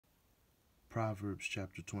Proverbs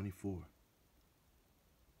Chapter 24.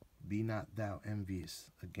 Be not thou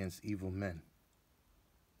envious against evil men,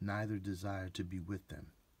 neither desire to be with them,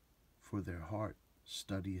 for their heart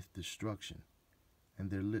studieth destruction,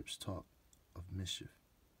 and their lips talk of mischief.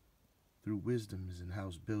 Through wisdom is an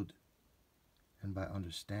house builded, and by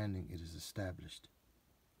understanding it is established.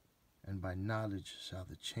 And by knowledge shall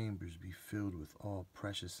the chambers be filled with all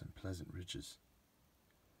precious and pleasant riches.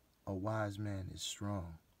 A wise man is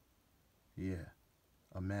strong, yea,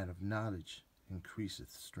 a man of knowledge increaseth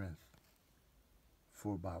strength.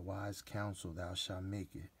 For by wise counsel thou shalt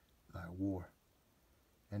make it thy war,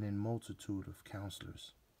 and in multitude of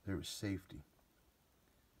counselors there is safety.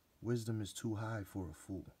 Wisdom is too high for a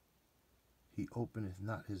fool. He openeth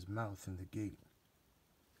not his mouth in the gate.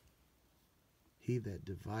 He that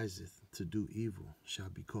deviseth to do evil shall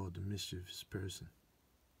be called a mischievous person.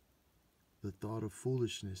 The thought of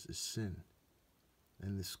foolishness is sin,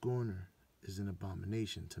 and the scorner is an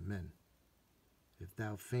abomination to men. If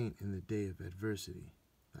thou faint in the day of adversity,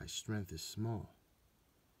 thy strength is small.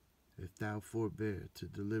 If thou forbear to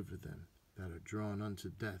deliver them that are drawn unto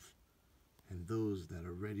death, and those that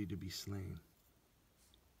are ready to be slain.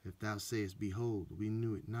 If thou sayest, Behold, we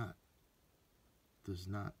knew it not, does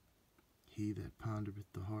not he that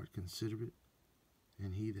pondereth the heart consider it?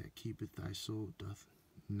 And he that keepeth thy soul, doth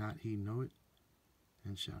not he know it?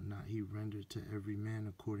 And shall not he render to every man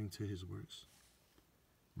according to his works?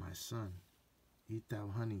 My son, eat thou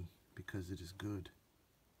honey, because it is good,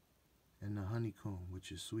 and the honeycomb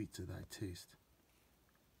which is sweet to thy taste.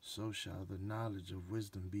 So shall the knowledge of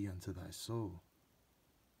wisdom be unto thy soul,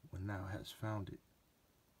 when thou hast found it.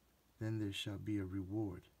 Then there shall be a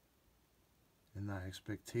reward, and thy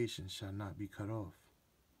expectations shall not be cut off.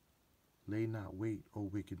 Lay not wait, O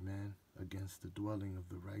wicked man, against the dwelling of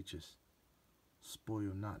the righteous.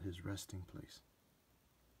 Spoil not his resting place.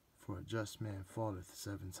 For a just man falleth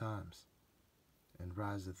 7 times, and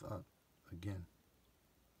riseth up again.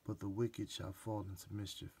 But the wicked shall fall into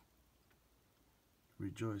mischief.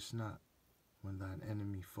 Rejoice not when thine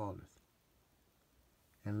enemy falleth,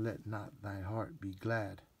 and let not thy heart be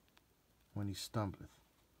glad when he stumbleth,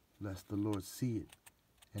 lest the Lord see it,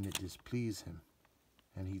 and it displease him,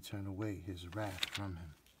 and he turn away his wrath from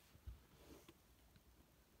him.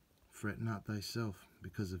 Fret not thyself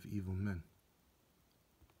because of evil men,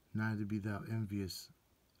 neither be thou envious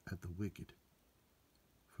at the wicked,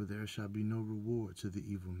 for there shall be no reward to the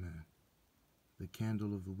evil man. The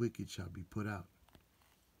candle of the wicked shall be put out.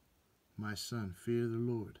 My son, fear the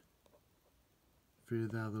Lord. Fear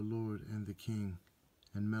thou the Lord and the king,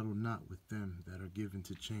 and meddle not with them that are given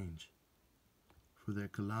to change. For their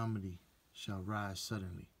calamity shall rise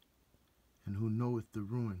suddenly, and who knoweth the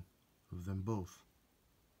ruin of them both?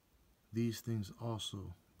 These things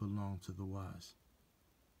also belong to the wise.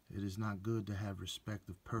 It is not good to have respect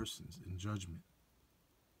of persons in judgment.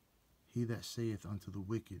 He that saith unto the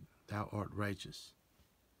wicked, Thou art righteous,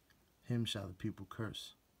 him shall the people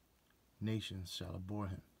curse. Nations shall abhor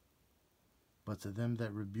him. But to them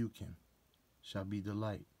that rebuke him shall be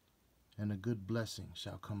delight, and a good blessing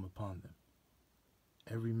shall come upon them.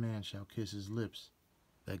 Every man shall kiss his lips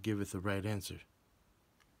that giveth a right answer.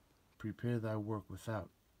 Prepare thy work without,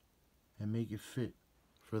 and make it fit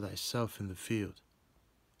for thyself in the field,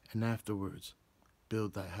 and afterwards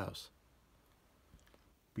build thy house.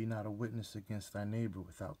 Be not a witness against thy neighbor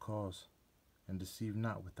without cause, and deceive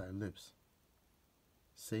not with thy lips.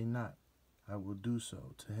 Say not, I will do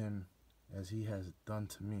so to him as he has done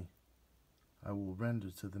to me. I will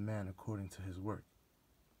render to the man according to his work.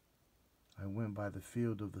 I went by the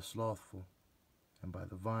field of the slothful, and by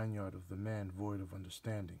the vineyard of the man void of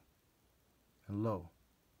understanding. And lo,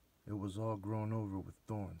 it was all grown over with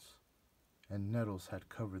thorns, and nettles had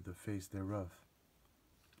covered the face thereof.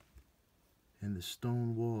 And the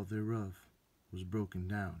stone wall thereof was broken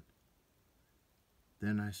down.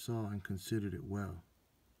 Then I saw and considered it well.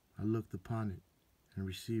 I looked upon it, and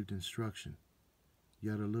received instruction.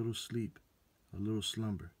 Yet a little sleep, a little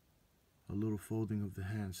slumber, a little folding of the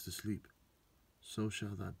hands to sleep. So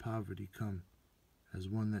shall thy poverty come as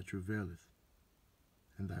one that travaileth,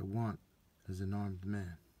 and thy want as an armed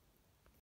man.